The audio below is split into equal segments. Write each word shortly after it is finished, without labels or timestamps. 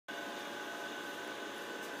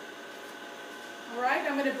Alright,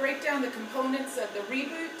 I'm going to break down the components of the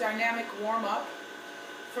ReBoot dynamic warm-up.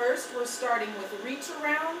 First, we're starting with reach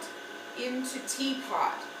around into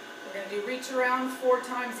teapot. We're going to do reach around 4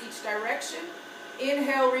 times each direction.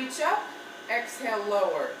 Inhale, reach up. Exhale,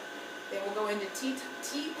 lower. Then we'll go into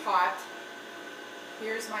teapot.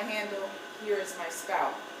 Here's my handle. Here is my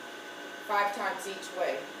spout. 5 times each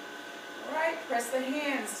way. Alright, press the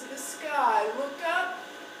hands to the sky. Look up.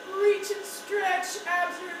 Reach and stretch.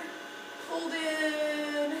 Abs are pulled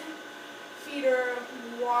in. Feet are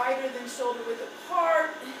wider than shoulder width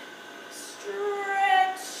apart.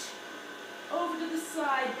 Stretch. Over to the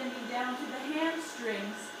side, bending down to the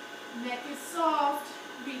hamstrings. Neck is soft.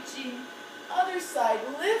 Reaching other side.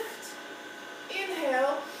 Lift.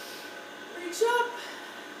 Inhale. Reach up.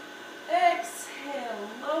 Exhale.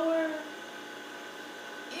 Lower.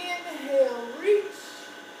 Inhale. Reach.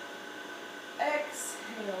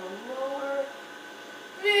 Exhale. Lower.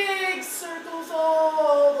 Big circles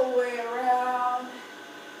all the way around.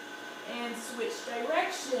 And switch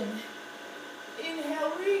direction.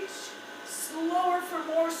 Inhale, reach. Slower for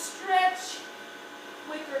more stretch.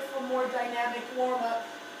 Quicker for more dynamic warm-up.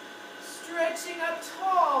 Stretching up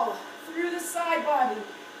tall through the side body.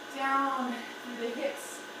 Down through the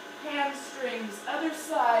hips, hamstrings. Other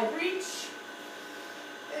side, reach.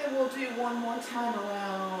 And we'll do one more time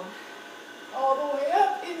around. All the way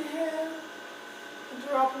up, inhale. And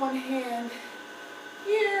drop one hand.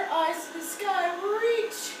 Here, eyes to the sky,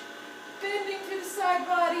 reach. Bending through the side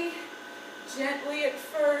body. Gently at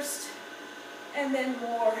first, and then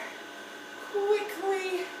more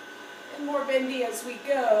quickly, and more bendy as we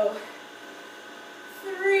go.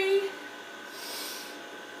 3,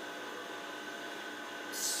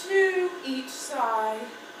 2 each side,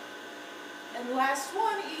 and last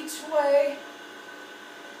one each way.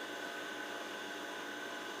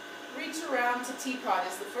 Reach around to teapot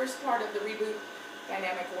is the first part of the ReBoot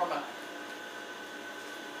dynamic warm-up.